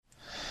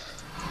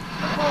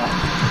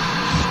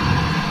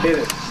Hit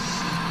it.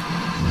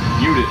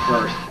 Mute it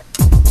first.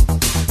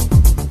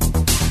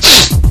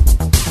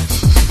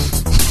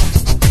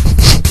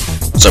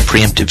 It's a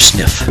preemptive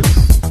sniff.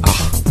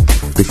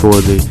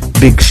 Before the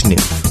big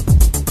sniff.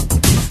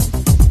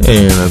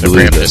 And I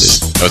believe that is...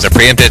 That was a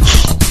preempted.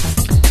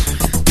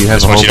 You have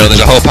Just want you to know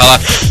there's a whole pile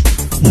of...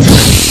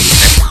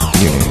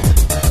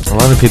 A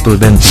lot of people have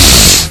been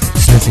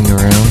sniffing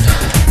around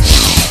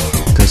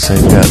because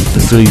they've got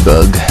the flea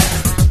bug.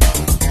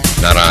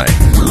 Not I.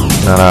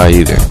 Not I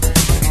either.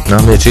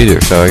 Not Mitch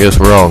either, so I guess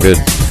we're all good.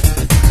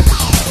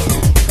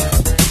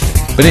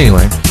 But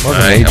anyway,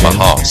 welcome I to am a AJ.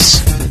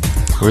 hoss.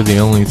 We're the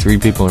only three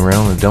people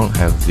around that don't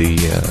have the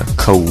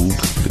cold,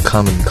 the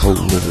common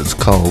cold as it's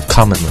called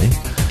commonly.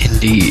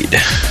 Indeed.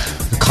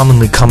 The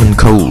commonly common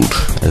cold,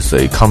 as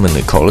they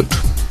commonly call it.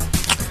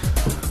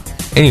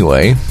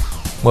 Anyway,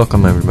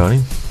 welcome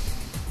everybody.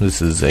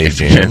 This is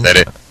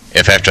AJ.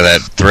 If after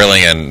that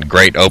thrilling and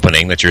great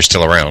opening that you're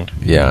still around.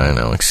 Yeah, I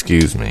know,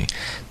 excuse me.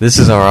 This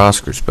is our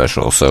Oscar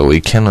special, so we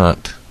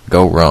cannot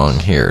go wrong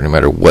here, no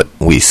matter what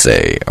we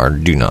say or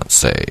do not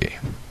say.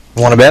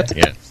 Want to bet?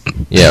 Yeah.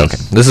 Yeah, okay.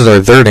 This is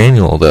our third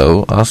annual,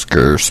 though,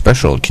 Oscar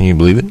special. Can you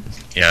believe it?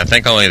 Yeah, I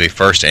think only the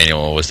first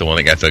annual was the one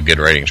that got the good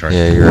ratings, right?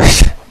 Yeah, you're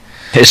right.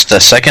 It's the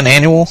second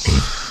annual?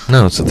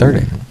 No, it's the third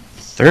annual.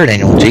 Third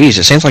annual? Jeez,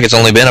 it seems like it's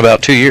only been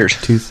about 2 years.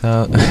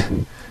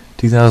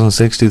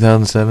 2006,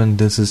 2007,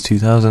 this is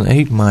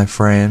 2008, my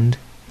friend.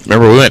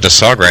 Remember, we went to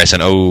Sawgrass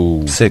in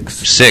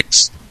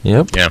 6.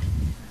 Yep. Yeah.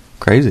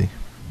 Crazy.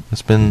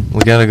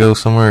 We gotta go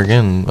somewhere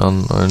again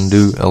and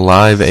do a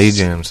live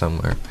A-Jam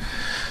somewhere.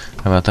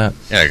 How about that?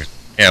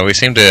 Yeah, we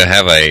seem to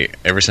have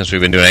ever since we've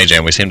been doing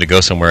A-Jam, we seem to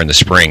go somewhere in the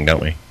spring,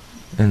 don't we?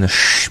 In the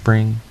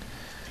spring?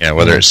 Yeah,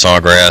 whether it's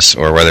Sawgrass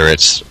or whether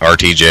it's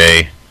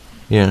RTJ.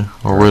 Yeah,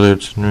 or whether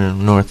it's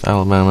North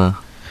Alabama.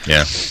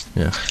 Yeah.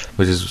 Yeah,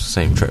 which is the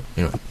same trip.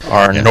 Anyway.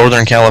 Or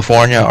Northern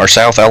California, or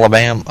South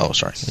Alabama. Oh,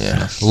 sorry.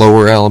 Yeah.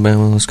 Lower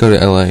Alabama. Let's go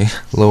to L.A.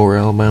 Lower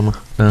Alabama.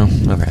 No?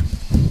 Okay.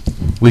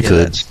 We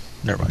could.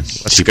 Never mind.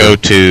 Let's go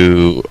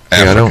to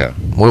Africa.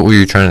 What were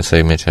you trying to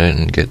say, Mitch? I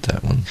didn't get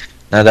that one.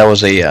 No, that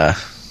was a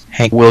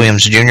Hank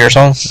Williams Jr.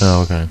 song.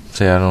 Oh, okay.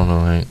 See, I don't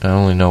know Hank. I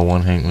only know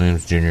one Hank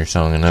Williams Jr.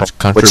 song, and that's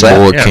Country What's that?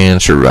 Boy Yeah.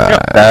 Can't Survive.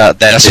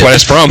 That's what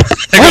it's from.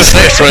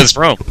 That's what it's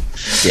from.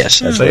 Yes.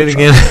 Say it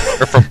again.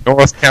 We're from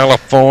North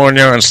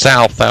California and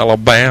South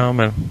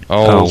Alabama and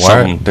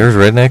why? There's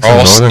rednecks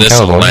in Northern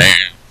California.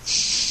 land.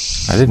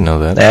 I didn't know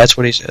that. That's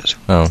what he says.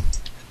 Oh.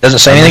 Doesn't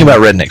say anything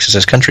about rednecks. It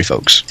says country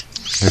folks.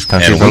 There's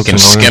country And we folks can in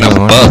Northern skin a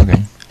California? buck.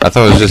 Okay. I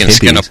thought it was We just can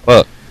skin a hippies.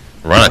 buck,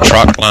 run a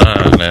truck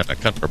line, and a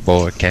country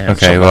boy can't Okay,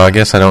 survive. well, I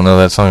guess I don't know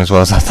that song as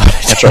well as I thought I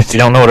did. That's right. You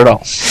don't know it at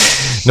all.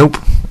 Nope.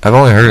 I've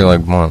only heard it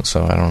like once,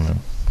 so I don't know.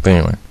 But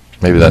anyway,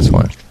 maybe that's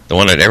why. The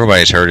one that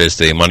everybody's heard is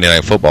the Monday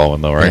Night Football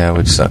one, though, right? Yeah,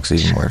 which sucks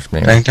even worse.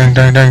 Man. Ding, ding,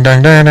 ding, ding,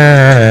 ding, ding, ding.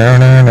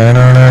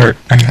 I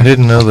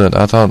didn't know that.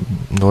 I thought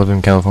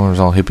Northern California was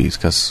all hippies,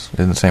 because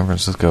in San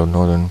Francisco,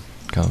 Northern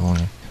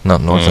California.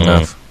 Not north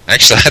enough.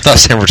 Actually, I thought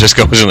San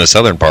Francisco was in the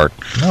southern part.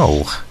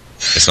 No.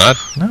 It's not?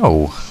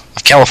 No.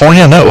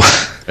 California? No.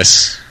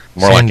 It's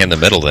more like in the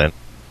middle, then.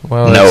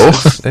 Well, No.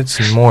 It's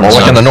more More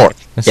like in the north.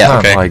 It's Yeah,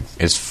 not okay. like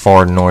as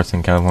far north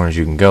in California as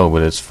you can go,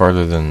 but it's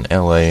farther than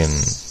L.A.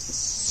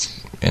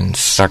 and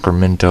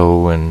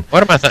Sacramento and...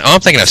 What am I thinking? Oh,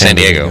 I'm thinking of San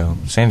Diego.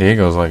 San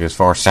Diego's like as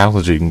far south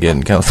as you can get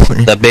in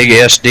California. The big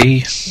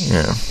SD.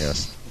 Yeah.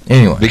 Yes.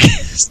 Anyway.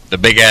 The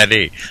big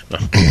ID. No.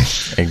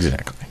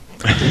 Exactly.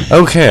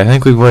 Okay, I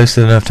think we've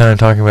wasted enough time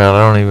talking about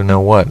I don't even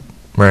know what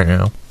right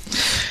now.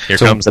 Here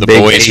So comes the the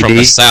big boys from the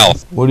AD.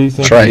 south. What do you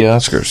think That's of the right.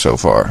 Oscars so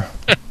far?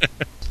 I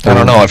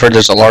don't know. I've heard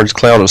there's a large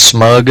cloud of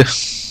smug.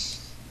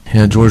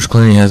 Yeah, George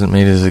Clooney hasn't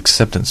made his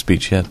acceptance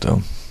speech yet,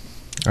 though.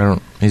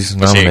 He's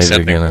What's he nominated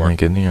accepting again, I for?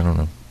 think, isn't he? I don't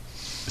know.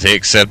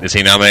 Is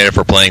he nominated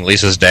for playing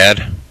Lisa's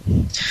dad?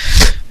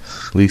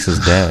 Lisa's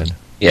dad.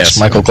 Yes,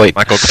 Michael Clayton.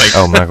 Michael Clayton.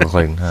 Oh, Michael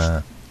Clayton.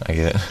 I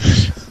get it.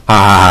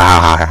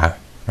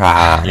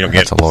 You don't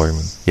That's get a lawyer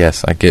movie.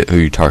 Yes, I get who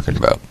you're talking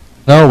about.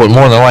 No, but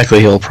more than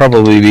likely he'll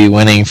probably be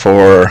winning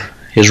for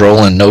his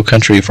role in No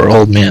Country for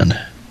Old Men.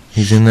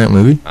 He's in that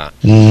movie?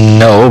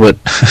 No, but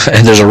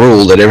and there's a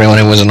rule that everyone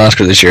who wins an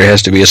Oscar this year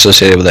has to be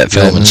associated with that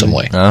film in some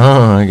way.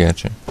 Oh, I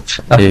got you.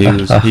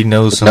 Yeah, he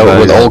knows somebody. No,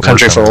 with that Old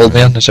Country worked for on Old it.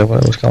 Men? Is that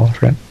what it was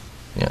called, right?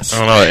 Yes. I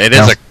don't know. It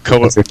is a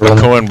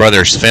Coen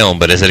Brothers film,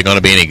 but is it going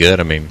to be any good?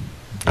 I mean,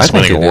 I think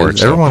winning it awards,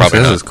 is. so Everyone probably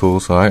says not. it's cool,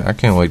 so I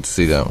can't wait to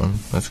see that one.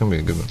 That's going to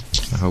be a good one.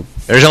 I hope.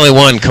 There's only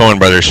one Coen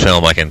Brothers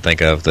film I can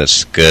think of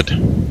that's good.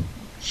 And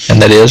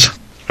that is?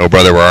 Oh,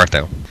 Brother, Where Art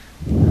Thou?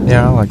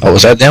 Yeah, I like that. Oh,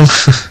 was that them?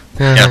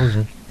 Yeah, Yeah. that was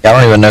it. I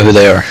don't even know who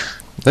they are.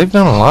 They've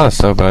done a lot of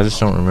stuff, but I just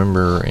don't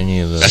remember any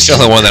of the... That's the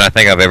only one that I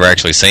think I've ever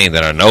actually seen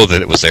that I know that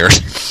it was theirs.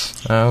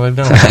 They've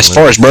done As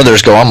far as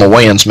brothers go, I'm a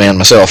Wayans man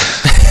myself.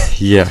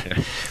 Yeah.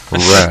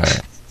 Right.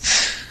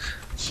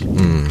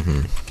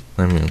 Mm-hmm.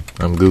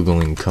 I'm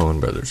Googling Coen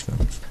Brothers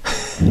films.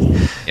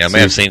 Yeah, I may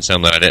have seen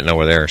some that I didn't know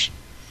were theirs.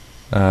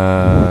 Okay,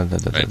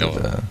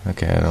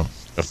 I don't...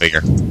 Go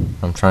figure.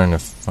 I'm trying to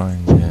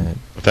find it.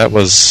 But that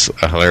was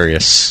a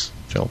hilarious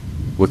film.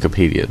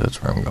 Wikipedia.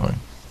 That's where I'm going.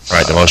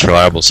 Right, the most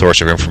reliable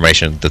source of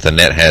information that the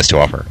net has to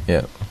offer.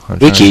 Yeah.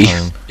 Wiki.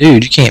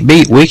 Dude, you can't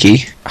beat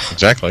Wiki.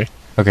 Exactly.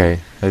 Okay,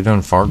 they've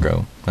done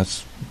Fargo.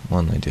 That's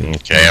one they did.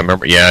 Okay, I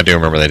remember. Yeah, I do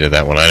remember they did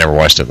that one. I never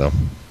watched it though.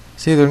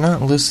 See, they're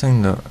not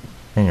listening to.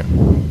 Hang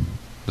on.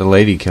 The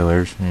Lady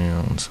Killers.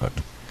 Yeah, that one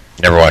sucked.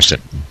 Never watched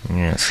it.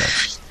 Yeah, it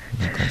sucks.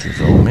 No Country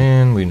for Old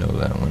Men. We know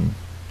that one.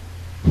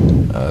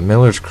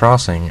 Miller's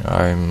Crossing.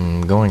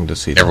 I'm going to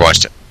see. Never that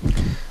watched it.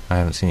 I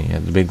haven't seen it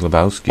yet. The Big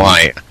Lebowski.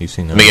 Why? You've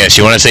seen that? Let me guess.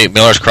 You want to see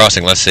Miller's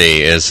Crossing? Let's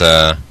see. Is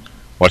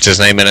what's his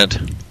name in it?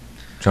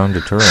 John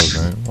Turturro's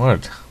right?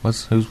 What?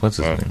 What's his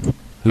name?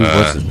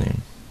 What's his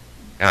name?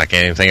 God, I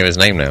can't even think of his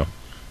name now.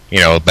 You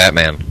know,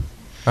 Batman.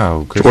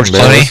 Oh, George Christian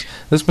Bale. Clooney?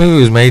 This movie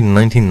was made in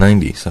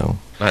 1990, so.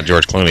 Not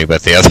George Clooney,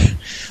 but the other,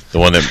 the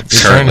one that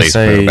You're currently trying to is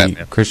say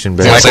Batman. Christian You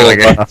Bale. wanna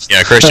say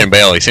yeah, Christian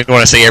Bale. You seem to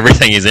want to see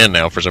everything he's in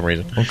now for some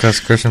reason. Well, because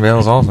Christian Bale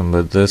is awesome,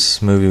 but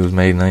this movie was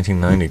made in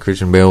 1990.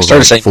 Christian Bale I was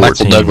started like saying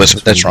 14. Michael Douglas,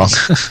 but that's wrong.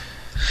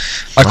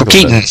 Michael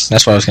Keaton. Douglas.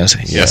 That's what I was going to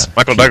say. Yes,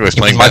 Michael Douglas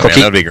playing Michael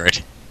Batman. That'd be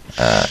great.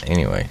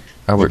 Anyway.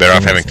 We're better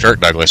off having Kirk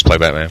Douglas play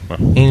Batman. Huh?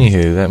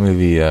 Anywho, that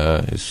movie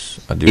is...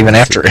 I do Even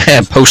like after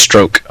it.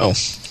 post-stroke. Oh,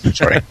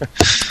 sorry.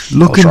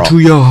 Look What's into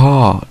wrong? your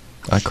heart.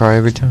 I cry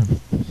every time.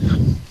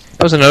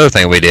 That was another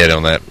thing we did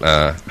on that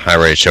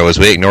high-rated show is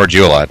we ignored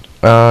you a lot.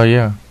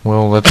 Yeah.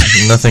 Well,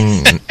 that's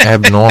nothing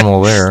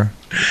abnormal there.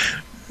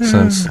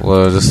 Since,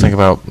 just think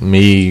about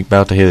me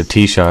about to hit a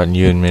tee shot and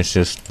you and Mitch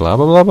just blah,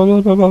 blah, blah,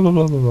 blah, blah, blah,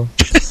 blah, blah, blah.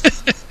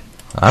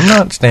 I'm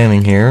not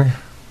standing here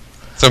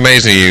It's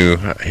amazing you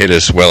hit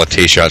as well at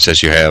tee shots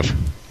as you have.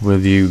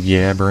 with you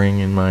yabbering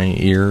in my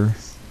ear.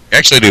 You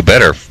actually do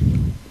better.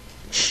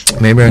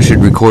 Maybe I should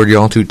record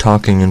y'all two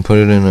talking and put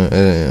it in a,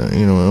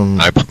 on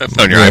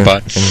On your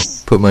iPod.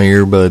 and put my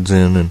earbuds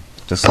in and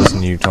just listen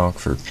to you talk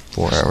for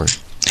 4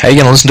 hours. How you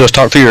going to listen to us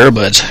talk through your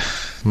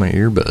earbuds? My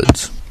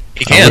earbuds.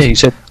 You Oh, yeah, can. you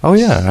said Oh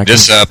yeah, I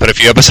Just can, put a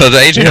few episodes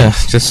of AJ. yeah.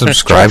 Just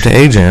subscribe to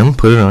AJAM,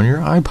 put it on your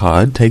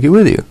iPod, take it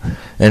with you,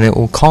 and it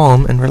will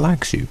calm and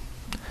relax you.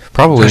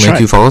 Probably That's make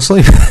right. you fall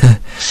asleep.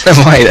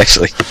 that might,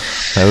 actually.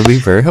 That would be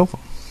very helpful.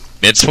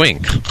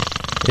 Mid-swing.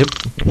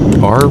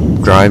 Yep. Or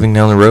driving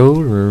down the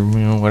road, or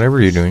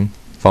whatever you're doing,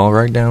 fall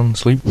right down,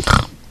 sleep.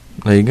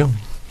 There you go.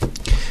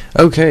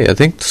 Okay, I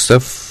think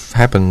stuff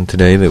happened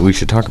today that we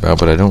should talk about,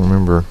 but I don't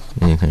remember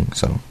anything.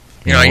 So.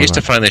 You know, I what used to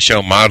about- find this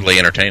show mildly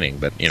entertaining,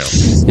 but, Yeah,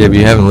 but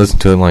you haven't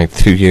listened to it in like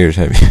 2 years,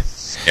 have you?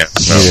 yeah.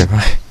 Neither have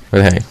I.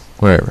 But hey,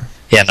 whatever.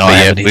 Yeah, no, I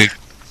haven't either.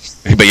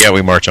 But yeah,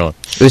 we march on.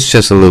 It's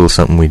just a little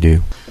something we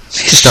do.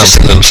 It's just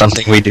a little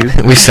something we do.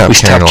 We stopped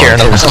caring caring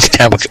a a long long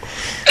time ago.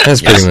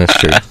 That's pretty much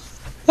true.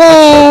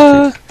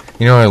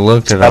 I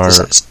looked at About our... the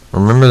size.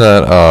 Remember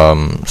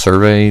that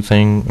survey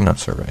thing? Not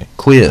survey.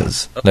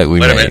 Quiz that we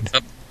Wait a made.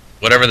 minute.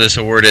 Whatever this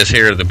award is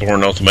here, the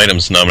Bourne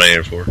Ultimatum's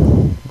nominated for.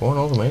 Born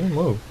Ultimatum?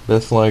 Whoa.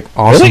 That's like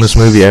awesomest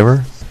movie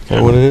ever? Is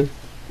that what it is?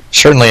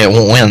 Certainly it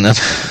won't win, then.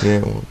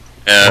 Yeah.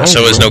 Well,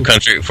 So is No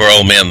Country for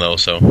Old Men, though,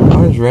 so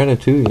why is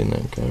Ratatouille in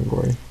that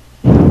category?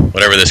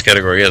 whatever this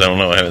category is, I don't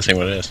know. I haven't seen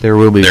what it is. There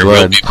will be There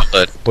blood. will be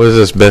blood. What is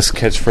this best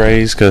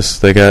catchphrase?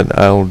 Because they got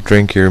 "I'll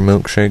drink your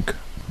milkshake."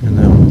 And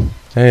then,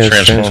 hey,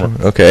 that's Transformer.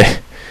 Transformer. Okay,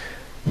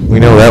 we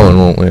know that one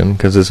won't win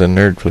because it's a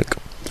nerd flick.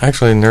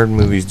 Actually, nerd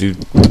movies do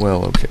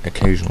well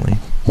occasionally.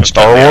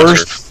 Star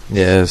Wars?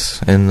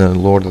 Yes, and the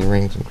Lord of the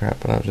Rings and crap.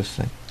 But I was just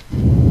saying,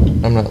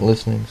 I'm not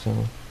listening. So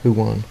who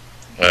won?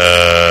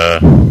 I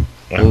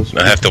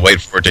have to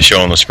wait for it to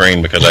show on the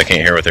screen because I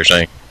can't hear what they're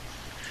saying.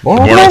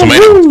 Bourne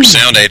Ultimatum for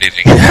sound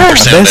editing. Yeah, For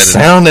sound best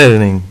editing. sound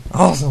editing.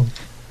 Awesome.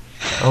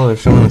 Oh, they're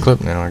showing the clip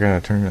now. I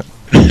gotta turn it up.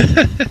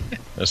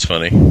 That's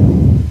funny.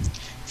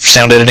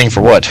 Sound editing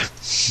for what?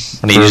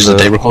 When he uses the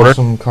tape recorder?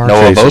 awesome car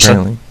Noah chase, Bosa?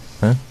 apparently.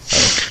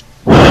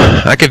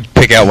 I could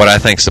pick out what I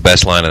think's the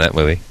best line in that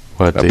movie.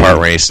 What, The part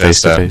where he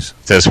says,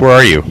 face-to-face? "Where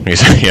are you?" He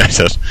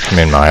says, I'm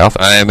in my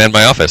office. "I am in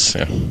my office."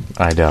 Yeah.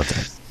 I doubt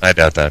that. I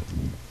doubt that.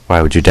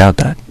 Why would you doubt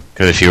that?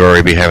 Because if you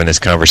already be having this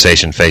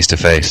conversation face to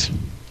face.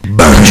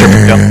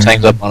 Chipper Jones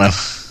hangs up on him.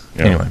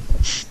 Anyway.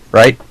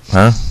 Right?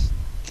 Huh?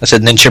 I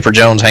said, and then Chipper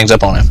Jones hangs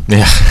up on him.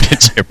 Yeah.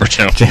 Chipper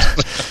Jones.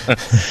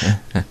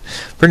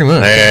 Pretty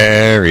much.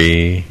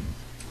 Larry.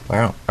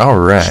 Wow. All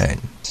right.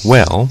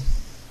 Well,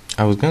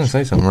 I was going to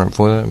say something right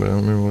before that, but I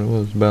don't remember what it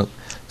was about.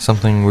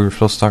 Something we were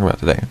supposed to talk about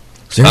today.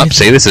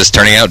 See, this is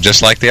turning out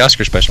just like the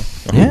Oscar special.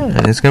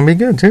 Yeah, it's going to be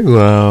good, too.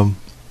 I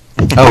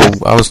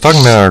was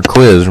talking about our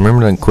quiz.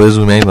 Remember that quiz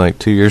we made like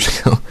 2 years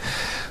ago?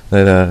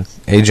 That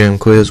AJAM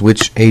quiz.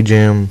 Which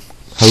AJAM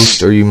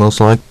host are you most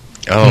like?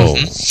 Oh.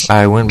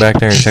 I went back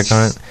there and checked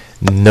on it.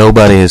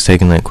 Nobody has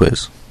taken that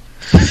quiz.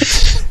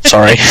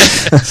 Sorry.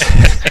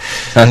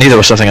 Neither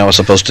was something I was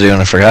supposed to do,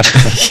 and I forgot.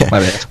 My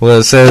bad. Well,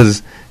 it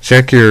says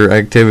check your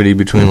activity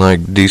between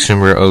like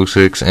December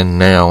 06 and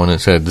now, and it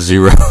said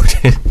 0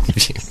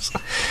 views.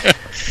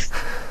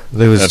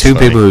 There was That's two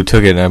funny. people who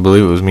took it, and I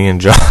believe it was me and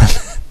John.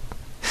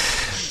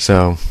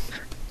 So,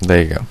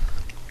 there you go.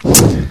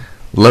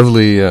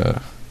 Lovely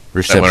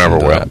reception over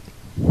to well.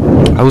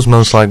 that. I was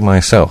most like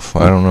myself.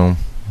 I don't know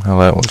how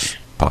that was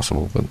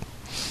possible, but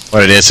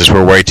What it is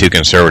we're way too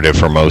conservative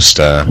for most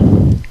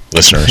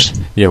listeners.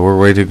 Yeah, we're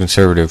way too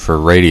conservative for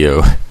radio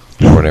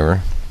or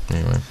whatever.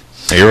 Anyway.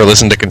 Have you ever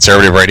listened to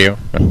conservative radio?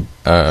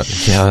 Yeah,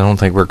 I don't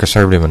think we're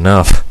conservative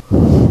enough.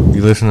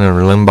 You listen to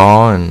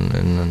Limbaugh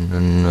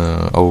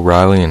and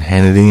O'Reilly and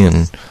Hannity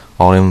and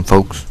all them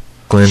folks,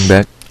 Glenn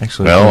Beck.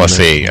 Actually, well, let's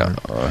see.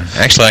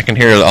 Actually, I can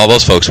hear all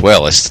those folks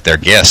well. It's their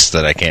guests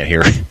that I can't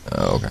hear.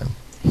 Oh, okay.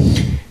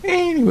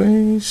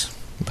 Anyways,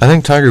 I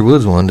think Tiger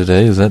Woods won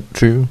today. Is that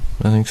true?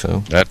 I think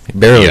so. He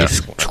barely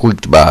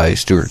squeaked by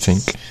Stuart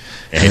Sink.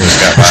 And he just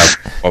got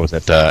by, what was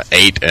it,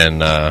 8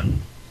 and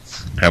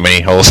how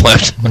many holes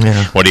left?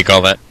 Yeah. What do you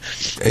call that?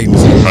 8. I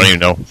don't even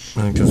know. I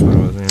think that's what it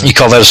was. Yeah. You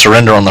call that a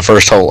surrender on the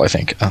first hole, I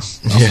think.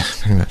 Yeah,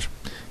 pretty much.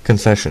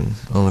 Concession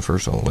on the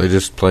first hole. They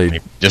just played He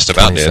just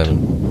about 27,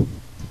 did.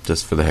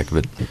 just for the heck of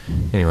it.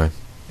 Anyway,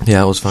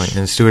 yeah, it was fine.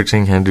 And Stuart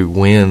Sink had to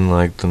win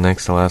like the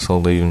next to last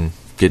hole to even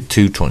get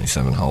to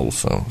 27 holes.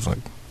 So it was like,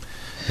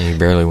 and he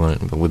barely won it,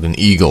 but with an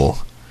eagle,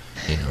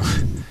 you know.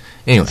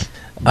 Anyway,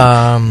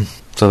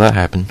 so that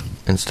happened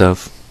and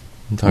stuff.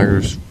 And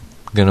Tiger's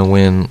gonna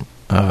win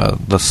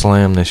the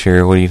Slam this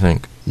year. What do you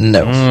think?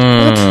 No.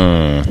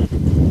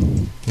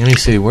 Let me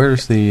see.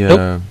 Where's the?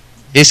 Nope.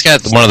 He's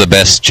got one of the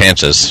best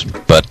chances,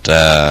 but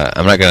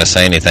I'm not going to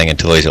say anything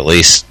until he's at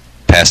least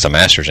past the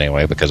Masters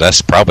anyway, because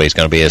that's probably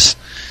going to be his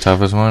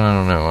toughest one. I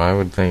don't know. I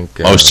would think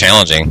most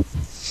challenging.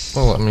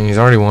 Well, I mean, he's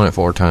already won it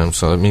 4 times,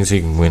 so it means he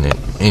can win it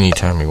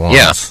anytime he wants.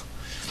 Yeah,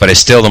 but it's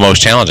still the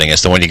most challenging.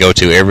 It's the one you go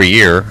to every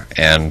year,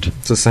 and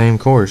it's the same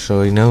course,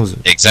 so he knows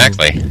it.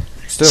 Exactly.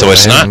 Still, so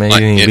it's not,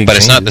 but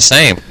it's not the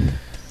same.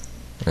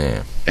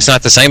 Yeah. It's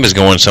not the same as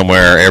going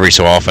somewhere every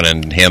so often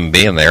and him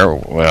being there.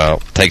 Well,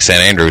 take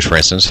St. Andrews, for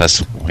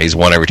instance. He's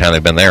won every time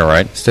they've been there,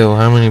 right? Still,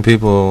 how many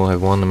people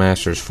have won the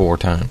Masters 4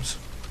 times?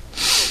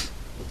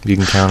 You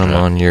can count them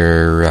on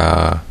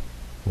your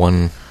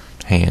one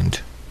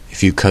hand.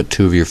 If you cut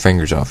 2 of your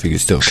fingers off, you can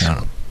still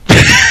count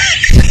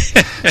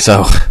them.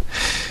 So,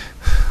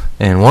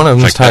 and one of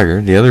them's Tiger,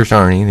 the other's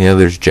Arnie, the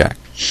other's Jack.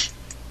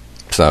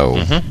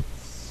 So,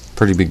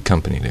 pretty big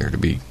company there to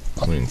be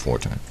winning 4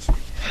 times.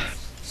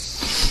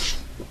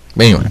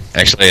 But anyway.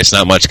 Actually, it's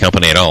not much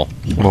company at all.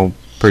 Well,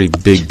 pretty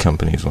big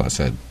company is what I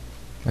said.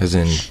 As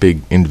in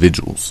big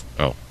individuals.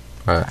 Oh.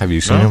 Have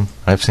you seen them?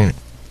 I've seen it.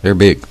 They're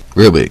big.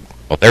 Real big.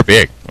 Well, they're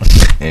big.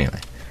 Anyway.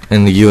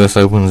 And the U.S.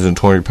 Open's in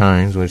Torrey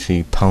Pines, which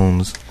he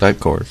pawns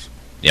that course.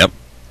 Yep.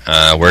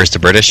 Where's the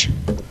British?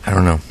 I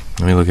don't know.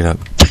 Let me look it up.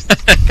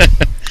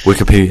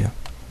 Wikipedia.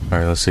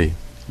 Alright, let's see.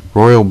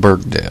 Royal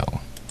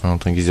Birkdale. I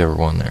don't think he's ever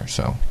won there,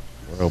 so.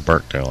 Royal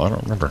Birkdale, I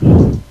don't remember.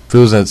 If it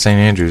was at St.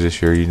 Andrews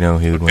this year, you know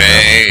he would win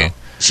that one.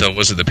 So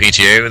was it the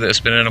PGA that's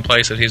been in a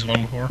place that he's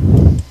won before?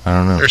 I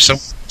don't know. There's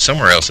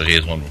somewhere else that he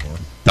has won before.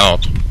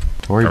 Thought.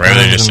 Torrey Or rather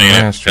Pines just and saying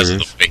it Masters. because of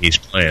the way he's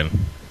playing.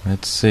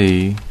 Let's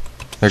see.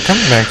 They're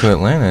coming back to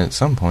Atlanta at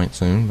some point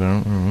soon, but I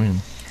don't know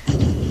when.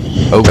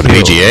 The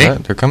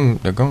PGA?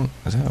 They're going.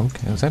 Is that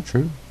okay? Is that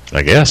true?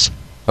 I guess.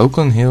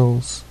 Oakland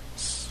Hills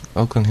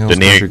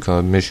Country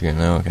Club, Michigan.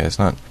 No, okay, it's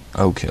not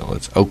Oak Hill.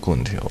 It's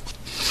Oakland Hills.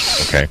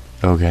 Okay.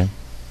 Okay.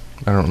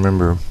 I don't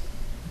remember.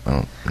 I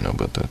don't know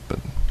about that, but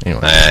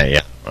anyway.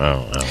 Yeah.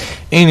 Oh.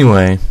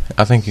 Anyway,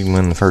 I think you can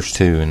win the first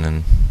 2, and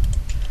then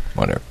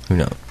whatever. Who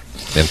knows?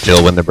 Then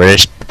Phil win the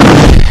British.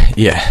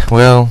 Yeah.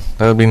 Well,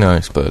 that would be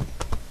nice, but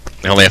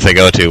Only if they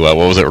go to what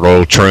was it,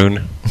 Royal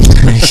Troon?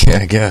 yeah,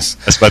 I guess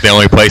That's about the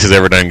only place he's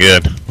ever done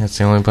good. that's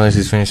the only place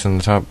he's finished in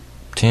the top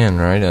 10,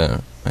 right?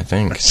 I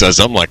think. So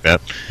something like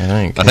that.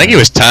 I think he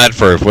was tied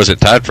for. Was it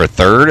tied for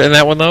 3rd in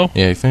that one though?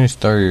 Yeah, he finished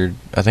 3rd.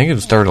 I think it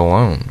was 3rd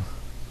alone.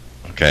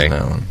 Okay. In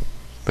that one.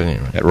 But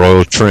anyway. At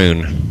Royal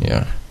Troon.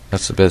 Yeah.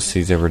 That's the best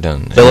he's ever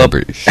done. Philip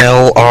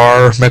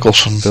L.R.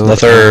 Mickelson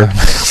III.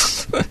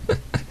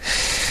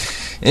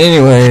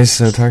 Anyways,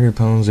 so Tiger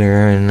Pond's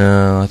there, and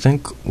I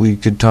think we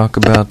could talk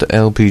about the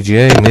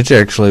LPGA. Mitch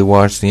actually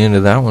watched the end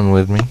of that one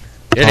with me.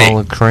 Did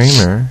Paula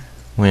Kramer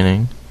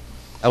winning.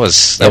 That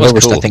was There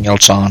was cool. nothing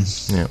else on.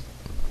 Yeah.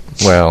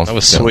 Well, That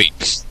was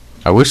sweet.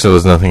 I wish there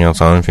was nothing else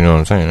on, if you know what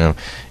I'm saying. No,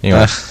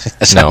 anyway,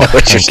 no,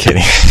 I'm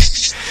kidding.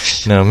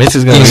 No, Mitch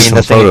is going to do some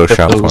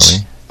Photoshop for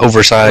me.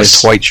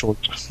 Oversized white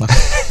shorts.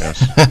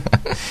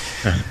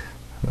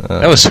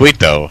 That was sweet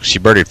though. She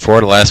birdied 4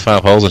 of the last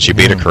 5 holes, and she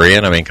beat a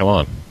Korean. I mean, come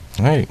on.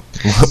 Hey,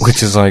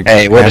 which is like...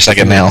 Hey, wait a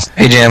second now.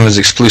 AJM is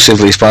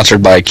exclusively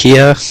sponsored by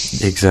Kia.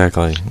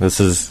 Exactly. This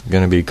is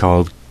going to be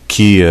called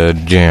Kia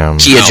Jam.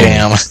 Kia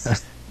Jam.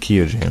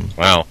 Kia Jam.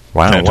 Wow.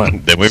 Wow, what?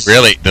 Then they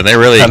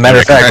really... As a matter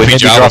of fact, we may be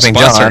dropping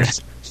John.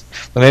 sponsor.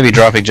 We may be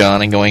dropping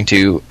John and going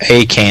to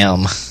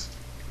ACAM.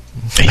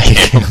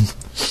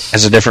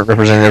 As a different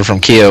representative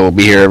from Kia will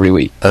be here every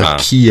week.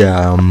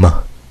 Kiam.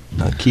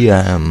 A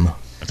Kiam.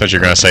 I thought you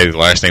were going to say the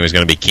last name was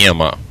going to be Kim.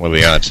 What are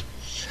the odds?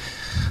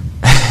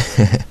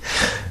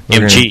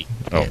 Kimchi.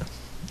 Oh.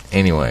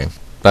 Anyway,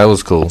 that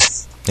was cool.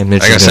 And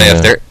Mitch I gotta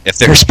say, if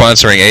they're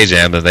sponsoring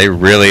AJAM, then they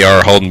really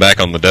are holding back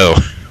on the dough.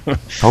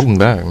 holding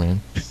back,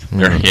 man.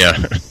 Yeah.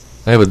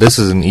 Hey, but this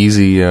is an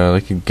easy.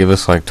 They could give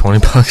us like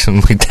 $20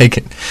 and we take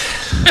it.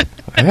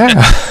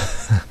 Yeah.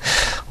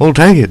 We'll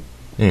take it.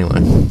 Anyway,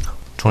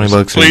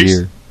 $20 a Please.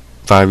 year.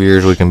 5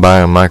 years we can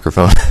buy a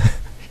microphone.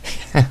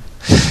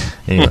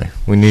 Anyway,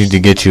 we need to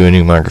get you a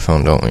new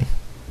microphone, don't we?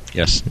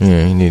 Yes.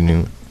 Yeah, you need a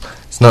new one.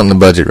 It's not in the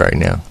budget right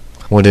now.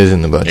 What is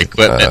in the budget?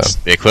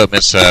 The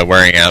equipment's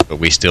wearing out, but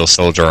we still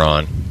soldier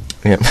on.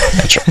 Yep.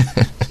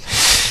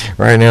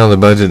 Right now the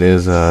budget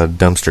is a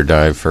dumpster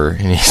dive for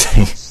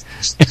anything.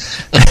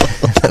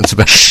 That's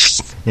about.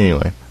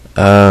 Anyway,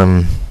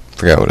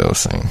 forgot what I was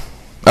saying.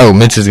 Oh,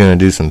 Mitch is going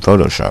to do some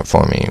Photoshop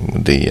for me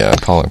with the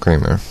Paula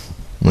Creamer.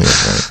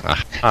 Yes.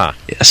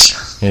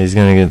 Yeah, he's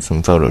going to get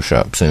some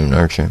Photoshop soon,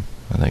 aren't you?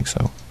 I think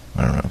so.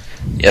 I don't know.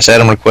 Yes,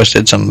 Adam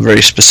requested some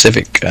very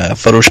specific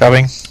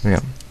photoshopping. Yeah.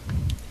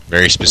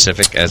 Very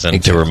specific, as in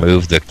to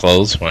remove the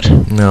clothes. What?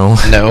 No.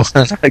 No,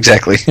 not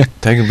exactly.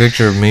 Take a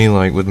picture of me,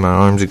 like, with my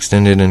arms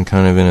extended and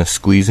kind of in a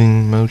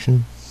squeezing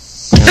motion.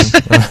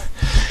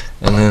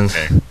 And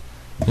then,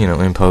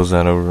 impose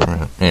that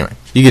over. Anyway,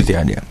 you get the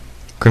idea.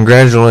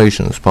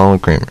 Congratulations, Paula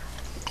Creamer.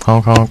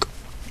 Honk, honk.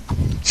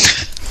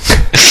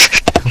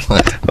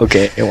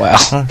 Okay, wow.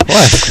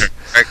 What?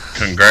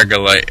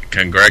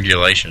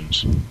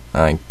 Congratulations.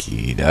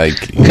 Ikey.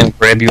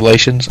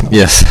 Congratulations.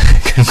 Yes,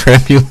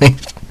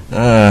 congratulations.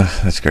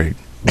 That's great.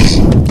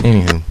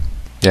 Anywho,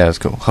 yeah, that's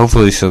cool.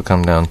 Hopefully she'll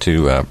come down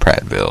to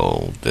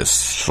Prattville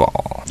this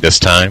fall. This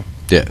time?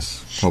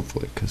 Yes,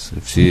 hopefully, because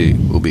if she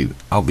will be,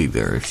 I'll be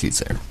there if she's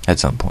there at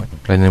some point.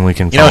 And then we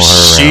can follow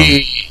her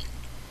around.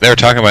 They were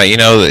talking about,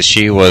 that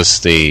she was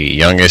the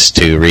youngest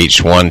to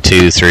reach $1,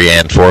 $2, $3,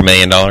 and $4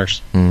 million.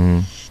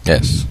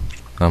 Yes,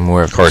 I'm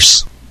aware. Of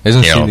course,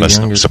 isn't she the that's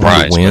youngest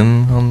surprise, one to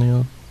win on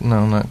the?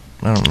 No, not.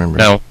 I don't remember.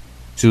 No,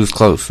 she was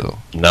close though.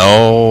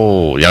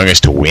 No,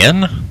 youngest to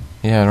win.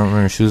 Yeah, I don't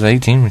remember. She was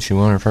 18 when she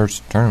won her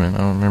first tournament.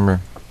 I don't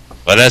remember.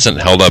 Well, that hasn't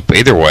held up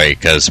either way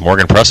because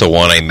Morgan Prussell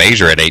won a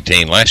major at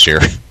 18 last year.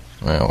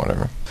 Well,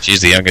 whatever.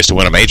 She's the youngest to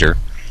win a major.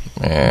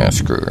 Yeah,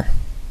 screw her.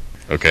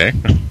 Okay.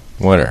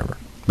 Whatever.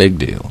 Big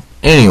deal.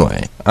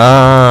 Anyway,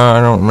 I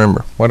don't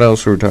remember. What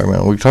else were we talking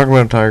about? We talked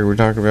about Tiger. We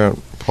talked about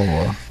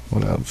Paula.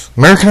 What else?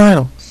 American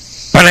Idol.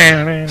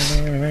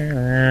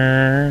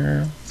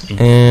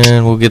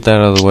 And we'll get that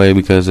out of the way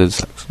because it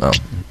sucks. No.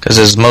 Because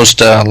as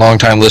most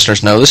long-time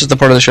listeners know, this is the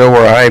part of the show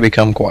where I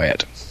become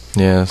quiet.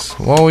 Yes.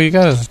 Well, you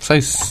gotta say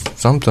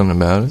something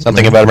about it.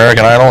 Something about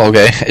American Idol?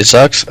 Okay. It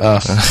sucks?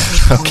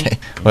 Okay.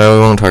 Well,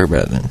 we won't talk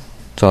about it then.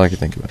 That's all I can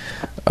think about.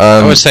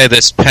 I would say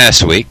this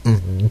past week,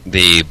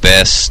 the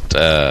best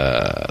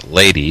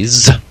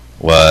ladies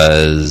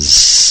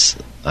was...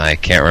 I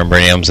can't remember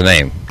any of them's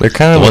name. They're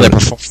kind of... The one that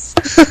performed...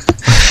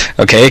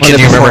 Okay, can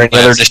you remember any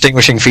other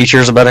distinguishing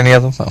features about any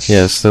of them? Oh.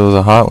 Yes, there was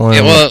a hot one.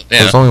 Yeah,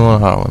 There was only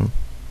one hot one.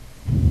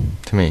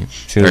 To me.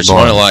 There's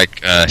one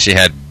like she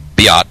had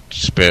Biot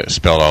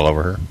spelled all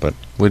over her. But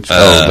which,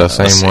 the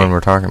same one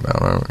we're talking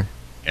about, aren't we?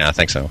 Yeah, I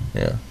think so.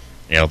 Yeah.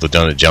 The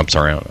one that jumps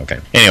around. Okay.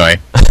 Anyway.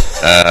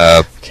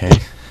 Okay.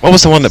 What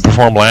was the one that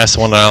performed last?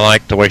 The one that I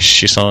liked, the way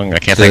she sung? I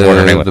can't think of what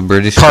her name was. The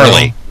British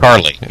Carly.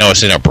 Carly. No,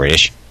 she's not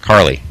British.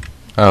 Carly.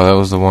 Oh, that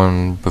was the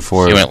one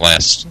before. She went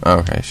last. Oh,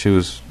 okay, I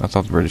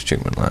thought the British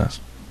chick went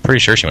last. Pretty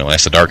sure she went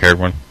last. The dark-haired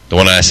one. The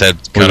one I said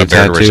kind of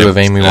bared a resemblance of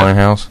Amy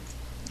Winehouse.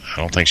 I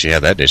don't think she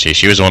had that, did she?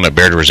 She was the one that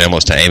bared a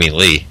resemblance to Amy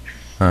Lee.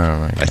 I don't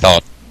know. I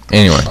thought.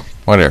 Anyway,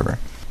 whatever.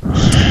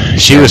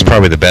 She was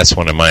probably the best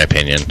one in my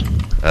opinion.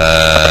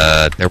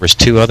 There was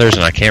two others,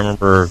 and I can't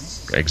remember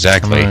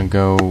exactly. I'm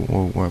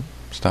gonna go.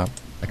 Stop.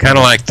 I kind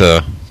of like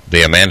the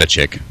Amanda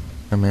chick.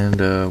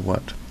 Amanda,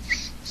 what?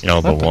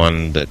 The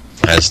one that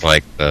has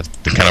like the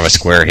kind of a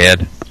square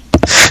head.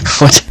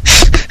 What?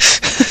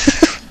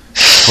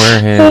 Square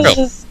head.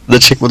 The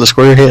chick with the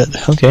square head.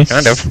 Okay.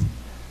 Kind of.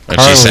 And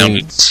Carly, she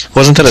sounded...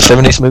 Wasn't that a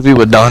 70s movie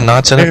with Don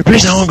Knotts in it?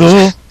 Please don't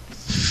go.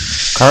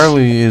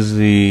 Carly is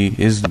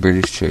the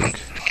British chick.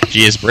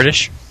 She is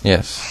British?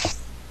 Yes.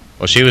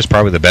 Well, she was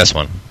probably the best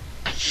one.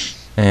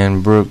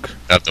 And Brooke.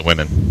 Of the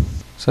women.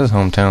 Says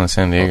hometown in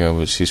San Diego,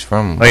 but she's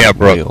from Brooke.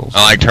 Wales.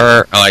 I liked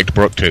her. I liked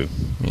Brooke, too.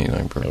 You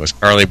like Brooke. It was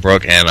Carly,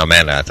 Brooke, and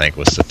Amanda, I think,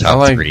 was the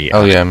top three.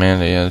 Oh, yeah,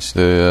 Amanda, yeah. It's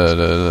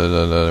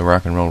the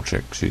rock and roll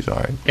chick. She's all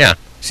right. Yeah.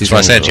 That's what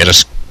I said. She had a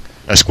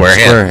square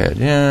head. Square head,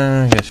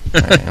 yeah, I guess.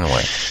 In a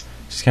way.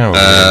 She's kind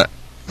of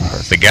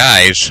the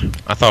guys,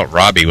 I thought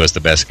Robbie was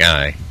the best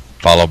guy,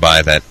 followed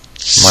by that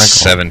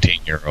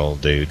 17-year-old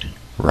dude.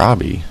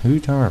 Robbie? Who are you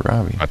talking about,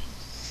 Robbie?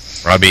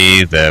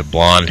 Robbie, the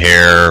blonde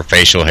hair,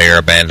 facial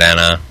hair,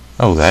 bandana.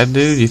 Oh, that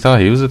dude? You thought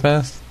he was the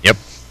best? Yep.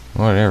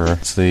 Whatever.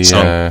 It's the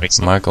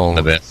Michael,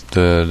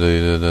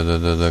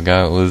 the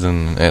guy that lives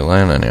in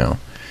Atlanta now.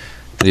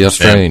 The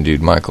Australian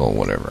dude, Michael,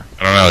 whatever.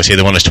 I don't know. Is he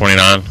the one that's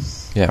 29?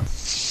 Yeah.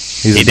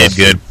 He did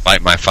good.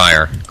 Light my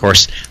fire. Of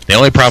course, the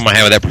only problem I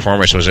had with that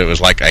performance was it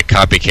was like a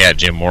copycat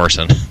Jim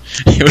Morrison.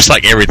 It was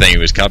like everything. He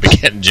was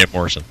copycatting Jim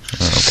Morrison.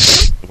 Oh,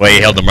 okay. The way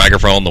he held the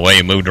microphone, the way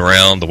he moved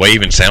around, the way he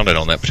even sounded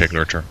on that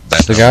particular turn.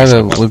 The guy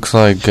that looks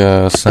like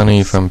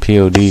Sonny from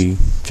POD,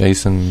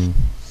 Jason,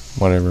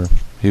 whatever.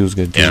 He was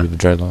good too with the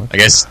dreadlocks.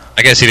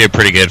 I guess he did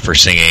pretty good for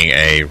singing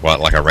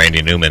like a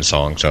Randy Newman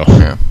song. So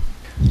yeah.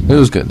 It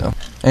was good though,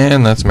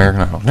 and that's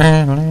American Idol. But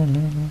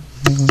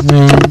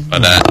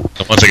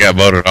the ones that got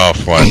voted off,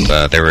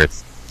 they were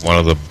one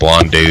of the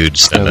blonde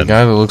dudes. The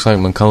guy that looks like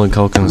Macaulay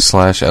Culkin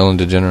 / Ellen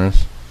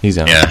DeGeneres. He's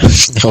out. Yeah.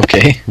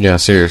 Okay. Yeah,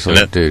 seriously,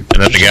 dude.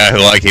 And then the guy who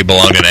he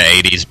belonged in an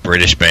 '80s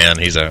British band.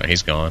 He's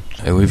gone.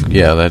 Hey,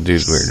 that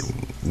dude's weird.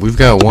 We've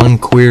got one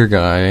queer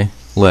guy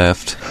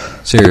left.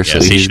 Seriously,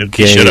 Yes, he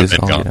should have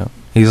been gone.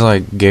 He's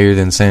like gayer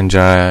than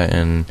Sanjaya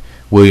and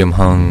William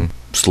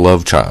Hung's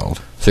love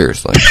child.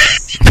 Seriously.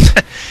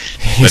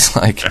 He's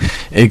like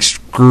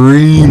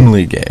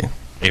extremely gay.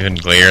 Even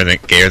gayer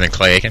than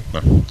Clay Aiken?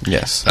 No.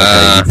 Yes.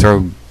 Okay, you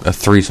throw a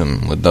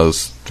threesome with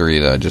those three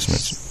that I just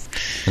mentioned.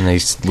 And they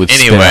would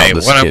anyway,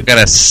 what I'm going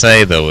to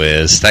say, though,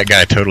 is that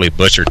guy totally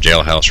butchered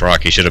Jailhouse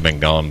Rock. He should have been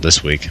gone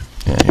this week.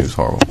 Yeah, he was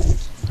horrible.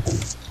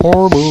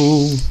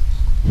 Horrible.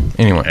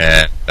 Anyway.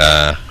 And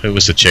who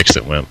was the chicks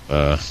that went?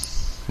 The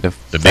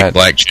big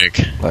black chick.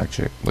 Black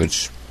chick,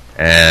 which...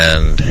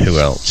 And who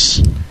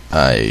else?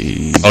 Oh,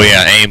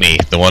 yeah, Amy,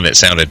 the one that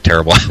sounded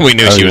terrible. We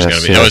knew she was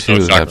going to be. She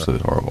was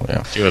absolutely horrible,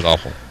 yeah. She was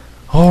awful.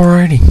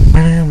 Alrighty.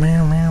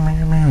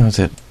 That's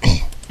it.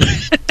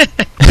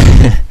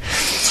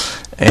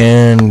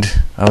 And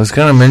I was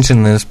going to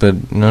mention this,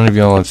 but none of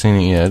y'all have seen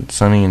it yet.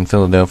 Sunny in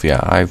Philadelphia.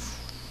 I've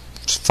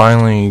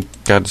finally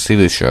got to see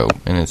this show,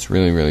 and it's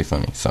really, really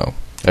funny. So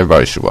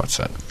everybody should watch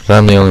that.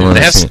 I'm the only one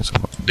that's seen it so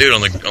far. Dude,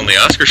 on the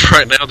Oscars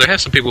right now, there have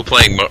some people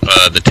playing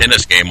the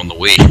tennis game on the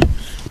Wii.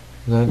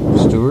 Is that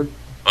Stewart?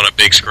 On a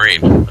big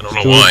screen. I don't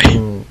know why.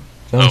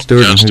 Jon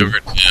Stewart. Jon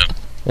Stewart, yeah.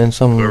 And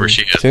some Whoever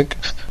she is. chick.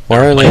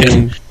 Why are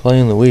they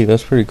playing the Wii?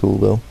 That's pretty cool,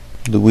 though.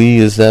 The Wii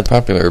is that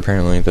popular,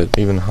 apparently, that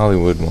even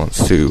Hollywood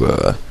wants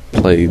to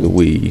play the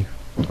Wii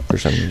for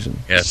some reason.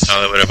 Yes,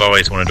 Hollywood have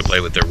always wanted to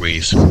play with their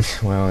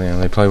Wiis. Well, yeah,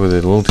 they play with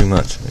it a little too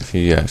much, if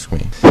you ask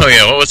me. Oh,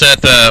 yeah, what was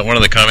that, one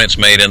of the comments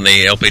made in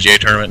the LPGA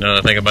tournament, now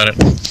that I think about it?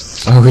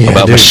 Oh, yeah,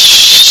 about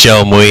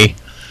Michelle Mui.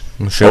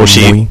 Michelle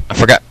Mui.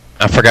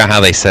 I forgot how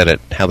they said it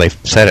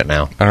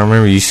now. I don't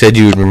remember. You said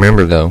you would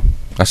remember, though.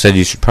 I said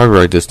you should probably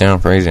write this down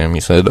for Adrian.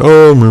 You said,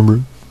 oh, I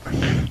remember.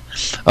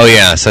 Oh,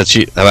 yeah, so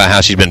about how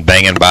she's been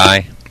banging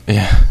by?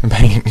 Yeah,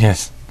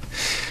 yes.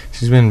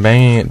 She's been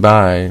banging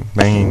by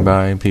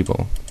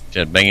people. She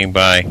had banging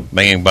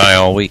by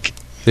all week.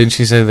 Didn't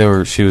she say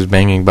she was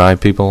banging by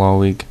people all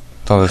week?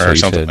 I thought that's what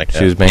you said. Like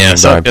she was banging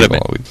by people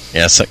all week.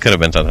 Yes, it could have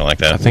been something like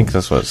that. I think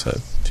that's what it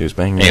said. She was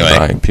banging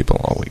by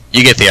people all week.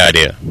 You get the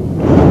idea.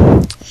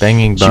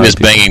 She was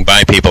banging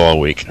by people all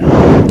week.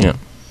 Yeah.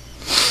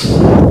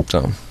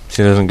 So,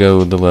 she doesn't go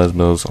with the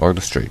lesbos or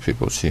the straight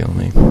people. She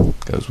only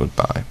goes with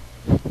bi.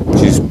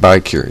 She's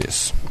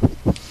bi-curious.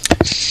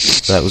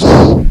 That was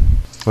good.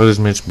 What is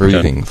Mitch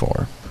breathing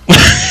for?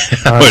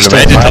 I would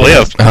imagine to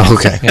live. Oh,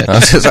 okay.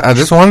 I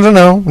just wanted to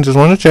know. I just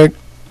wanted to check.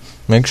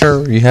 Make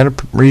sure you had a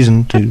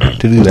reason to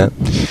do that.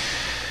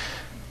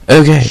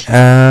 Okay.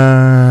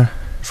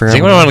 Does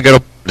anyone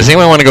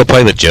want to go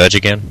play the judge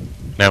again?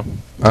 No.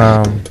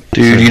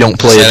 Dude, you don't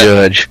play a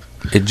judge.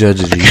 It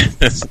judges you.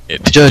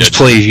 The judge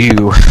plays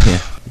you. Yeah.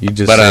 You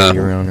just say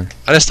your owner.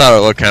 I just thought it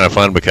looked kind of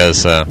fun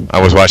because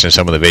I was watching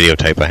some of the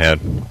videotape I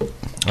had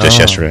just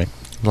yesterday.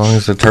 As long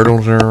as the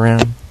turtles are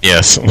around?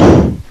 Yes.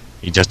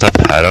 You just have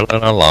to paddle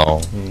it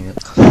along.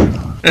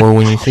 Yeah. Or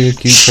when you see a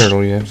cute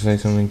turtle, you have to say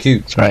something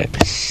cute. That's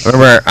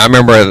right. I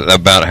remember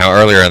about how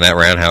earlier in that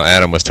round how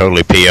Adam was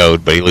totally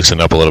PO'd, but he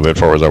loosened up a little bit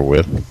before it was over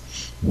with.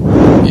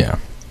 Yeah,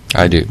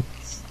 I do.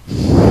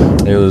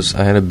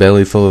 I had a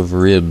belly full of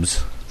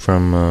ribs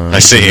from... I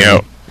see,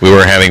 yeah. We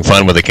were having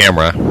fun with the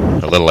camera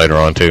a little later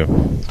on, too.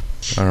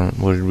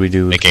 What did we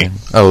do with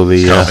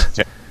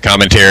the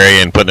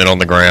commentary and putting it on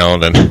the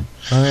ground and...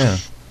 Oh, yeah.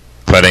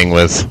 Putting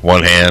with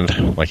one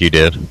hand, like you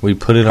did. We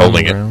put it on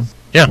the ground?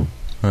 Yeah.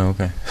 Oh,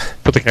 okay.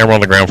 Put the camera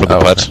on the ground for the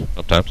putts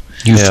sometimes.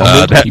 You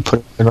fumbled it? You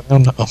put it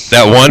on the ground? No.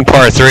 That one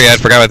par 3, I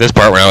forgot about this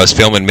part when I was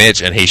filming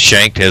Mitch, and he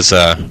shanked his...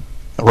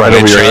 right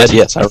over your head?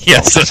 Yes.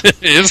 Yes,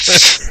 it is.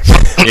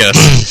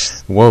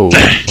 Yes. Whoa.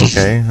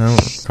 Okay. I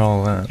don't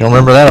recall that. You don't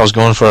remember that? I was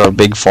going for a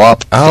big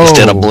flop. Oh.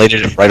 Instead, I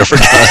bladed it right over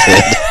my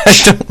head.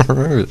 I don't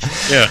remember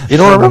that. Yeah. You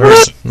don't remember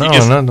that? No,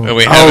 not the...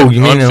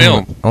 you mean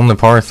on the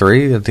par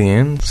 3 at the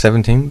end?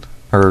 17th?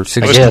 Or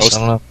 16th? I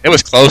don't know. It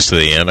was close to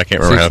the end. I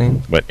can't remember 16th?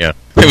 how. But yeah.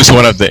 It was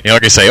one of the...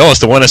 like I say, it's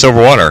the one that's over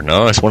water.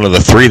 No, it's one of the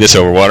 3 that's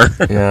over water.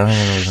 Yeah, I don't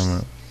know what you're talking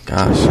about.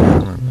 Gosh, I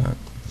remember that.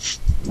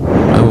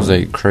 That was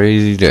a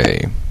crazy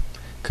day.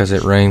 Because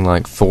it rained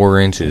like 4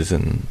 inches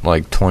in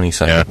like 20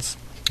 seconds.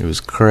 Yeah. It was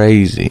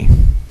crazy.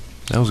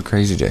 That was a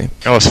crazy day.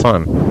 That was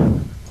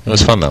fun. It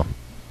was fun, though.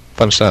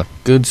 Fun stuff.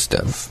 Good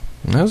stuff.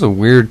 And that was a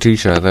weird tee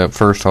shot, that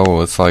first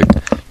hole. It's like,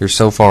 you're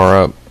so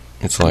far up,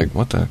 it's like,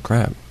 what the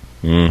crap?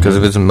 Because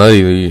if it's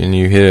muddy and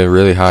you hit a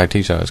really high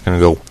tee shot, it's going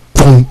to go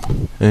boom,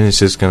 and it's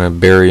just going to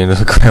bury into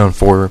the ground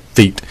 4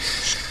 feet.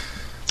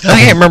 I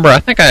can't remember. I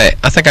think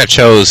I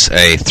chose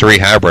a 3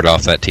 hybrid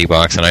off that tee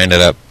box, and I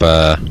ended up,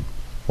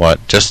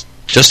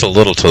 just a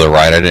little to the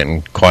right. I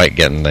didn't quite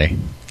get in the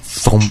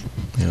thump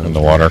in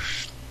the water.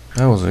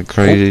 That was a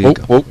crazy...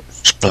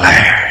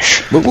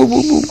 Splash. Whoop, whoop,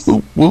 whoop,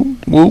 whoop,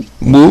 whoop, whoop,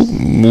 whoop,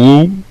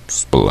 whoop.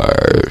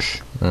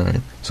 Splash.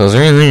 Alright. So is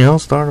there anything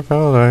else, Dr.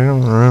 Fellow, that I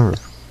don't remember?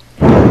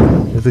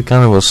 It's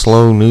kind of a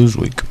slow news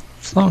week.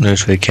 Slow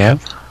news week, Cap.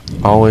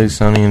 Always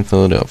Sunny in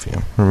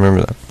Philadelphia.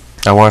 Remember that.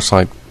 I watched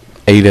like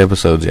 8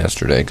 episodes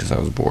yesterday because I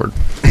was bored.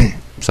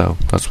 So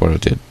that's what I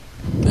did.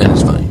 And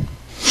it's funny.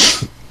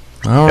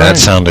 All right. That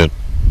sounded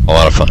a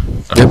lot of fun.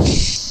 Yep.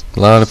 A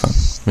lot of fun.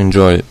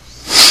 Enjoyed it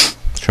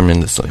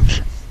tremendously.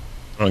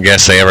 I don't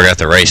guess they ever got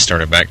the race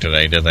started back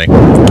today, did they? I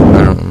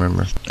don't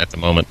remember. At the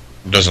moment.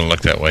 It doesn't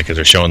look that way because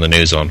they're showing the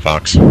news on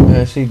Fox.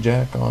 Yeah, I see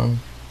Jack on.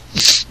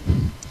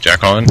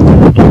 Jack on?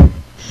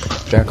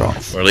 Jack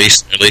off. Or at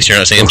least you're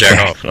not seeing Jack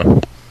off. No.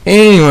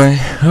 Anyway,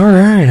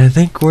 alright. I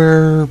think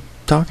we're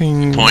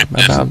talking Point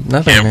about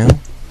nothing now.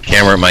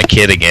 Camera at my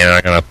kid again.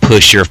 I'm going to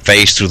push your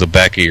face through the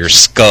back of your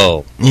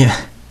skull.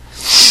 Yeah.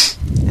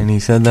 And he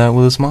said that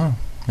with a smile.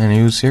 And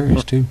he was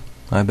serious, too.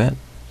 I bet.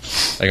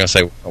 They're going to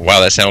say, wow,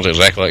 that sounds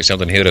exactly like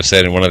something he would have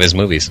said in one of his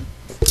movies.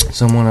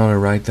 Someone ought to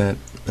write that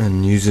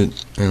and use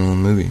it in a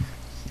movie.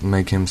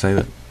 Make him say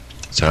that.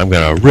 So I'm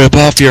going to rip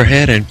off your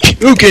head and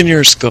puke in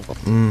your skull.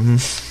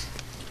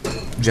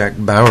 Mm-hmm. Jack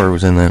Bauer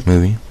was in that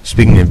movie.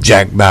 Speaking of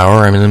Jack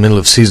Bauer, I'm in the middle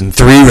of season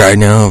 3 right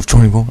now of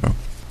 24.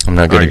 I'm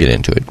not going to get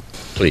into it.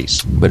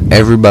 Please. But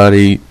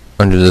everybody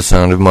under the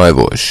sound of my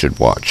voice should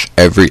watch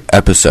every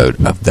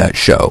episode of that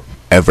show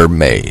ever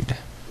made.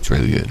 It's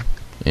really good.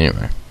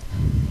 Anyway.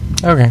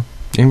 Okay.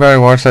 Anybody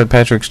watch that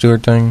Patrick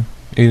Stewart thing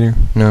either?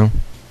 No?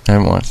 I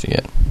haven't watched it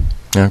yet.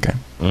 Okay.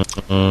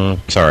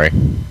 Sorry.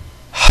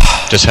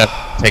 Just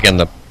have taken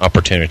the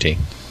opportunity.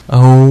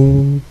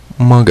 Oh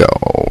my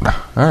god.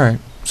 Alright.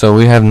 So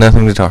we have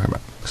nothing to talk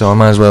about. So I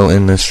might as well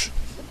end this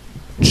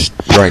just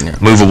right now.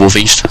 Movable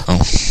feast. Oh.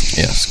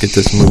 Yes, get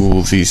this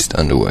movable feast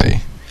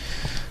underway.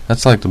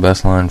 That's like the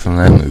best line from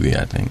that movie,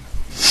 I think.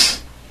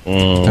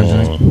 No?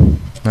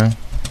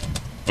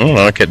 I don't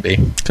know, it could be.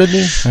 Could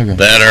be. Okay.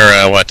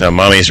 That or,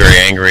 Mommy's Very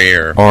Angry,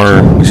 or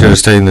we should have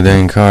stayed in the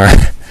dang car.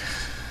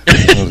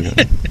 That was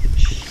good.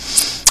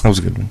 That was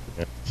a good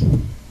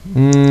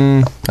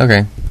one.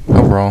 Okay.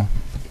 Overall,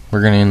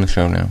 we're going to end the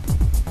show now.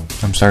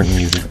 I'm starting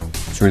music.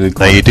 It's really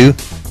cool. now you do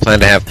plan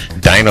to have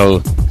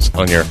dinos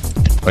on your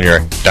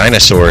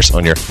dinosaurs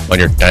on your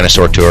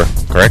dinosaur tour,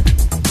 correct?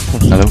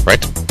 Hello?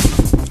 Right?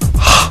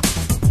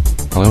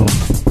 Hello?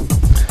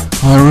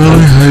 I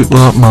really hate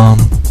that, Mom.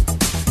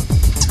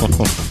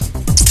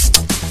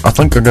 I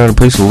think I got a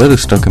piece of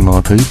lettuce stuck in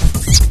my teeth.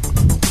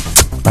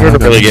 We ought to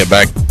really get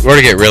back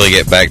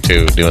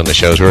to doing the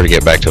shows. We ought to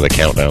get back to the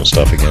countdown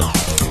stuff again.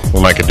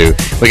 We could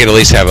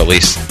at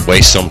least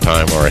waste some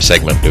time or a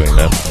segment doing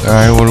that.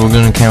 Alright, what are we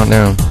going to count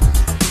down?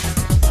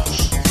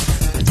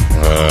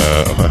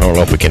 I don't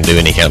know if we can do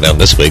any countdown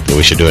this week, but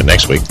we should do it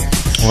next week.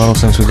 Well,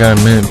 since we got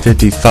a minute and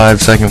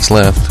 55 seconds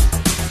left.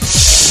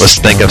 Let's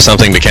think of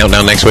something to count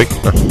down next week.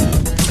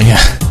 Yeah.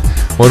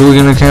 What are we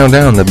going to count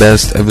down? The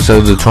best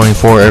episodes of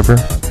 24 ever?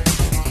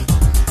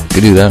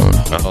 Could do that one.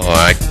 Oh,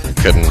 I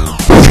couldn't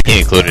be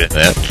included in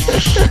that.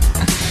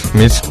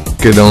 Mitch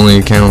could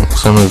only count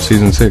some of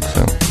season 6,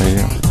 so there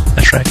you go.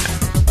 That's right.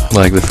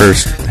 Like the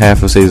first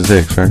half of season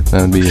 6, right?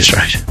 That would be That's it.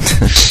 right.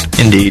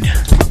 Indeed.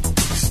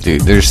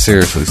 Dude, there's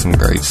seriously some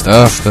great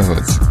stuff, though.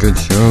 It's a good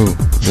show.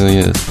 It really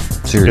is.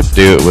 We Seriously. could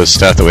do it with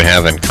stuff that we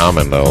have in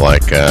common, though.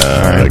 Like,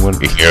 Alright, we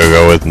could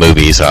go with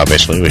movies,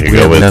 obviously. We could We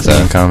go have with nothing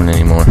in common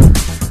anymore.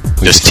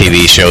 just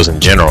TV shows in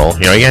general.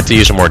 You know, you have to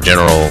use a more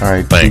general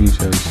Alright, thing. TV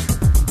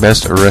shows.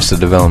 Best Arrested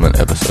Development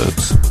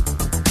episodes.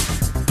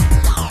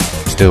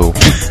 Still,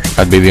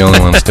 I'd be the only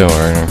one still,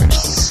 right? Okay.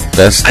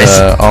 Best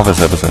Office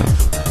episodes.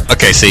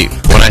 Okay, see,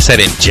 when I said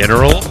in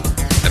general,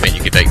 I mean,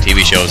 you could take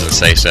TV shows and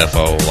say stuff,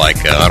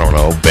 like, I don't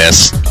know,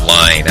 best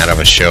line out of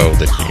a show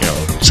that,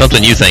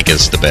 something you think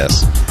is the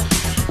best.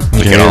 We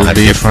Yeah, could all it would have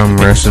be different,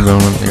 from Arrested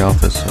Development, The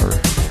Office, or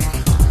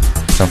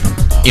something.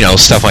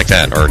 stuff like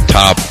that. Or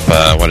top,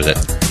 what is it?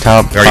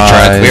 Top We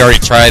 5. already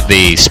tried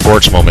the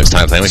sports moments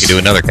type thing. We could do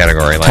another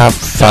category. Like Top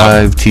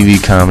 5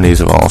 TV comedies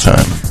of all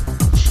time.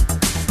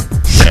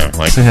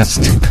 Like, See, that's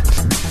stupid.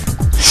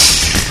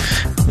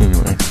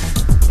 Anyway.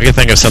 we could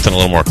think of something a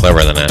little more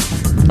clever than that.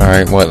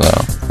 Alright,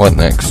 what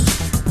next?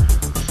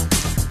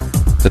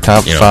 The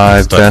top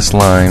 5 stuff. best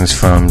lines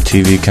from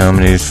TV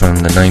comedies from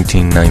the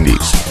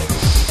 1990s.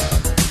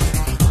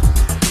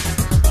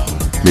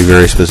 Be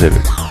very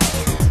specific.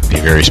 Be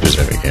very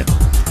specific, yeah.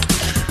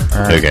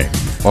 Alright. Okay.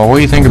 Well, what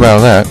do you think about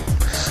that?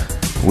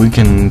 We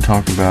can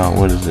talk about,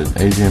 what is it,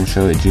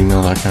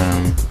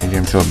 agmshow@gmail.com,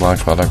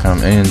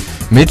 agmshow@blogspot.com, and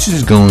Mitch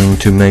is going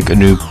to make a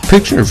new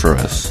picture for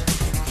us.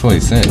 That's what he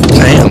said.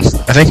 I am.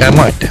 I think I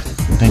might. I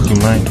think you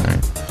might,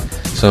 right?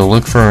 So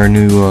look for our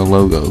new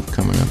logo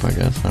coming up, I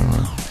guess. I don't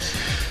know.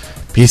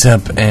 Peace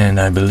up, and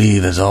I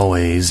believe, as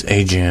always,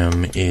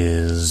 AGM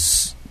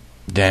is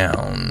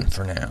down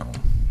for now,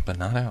 but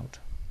not out.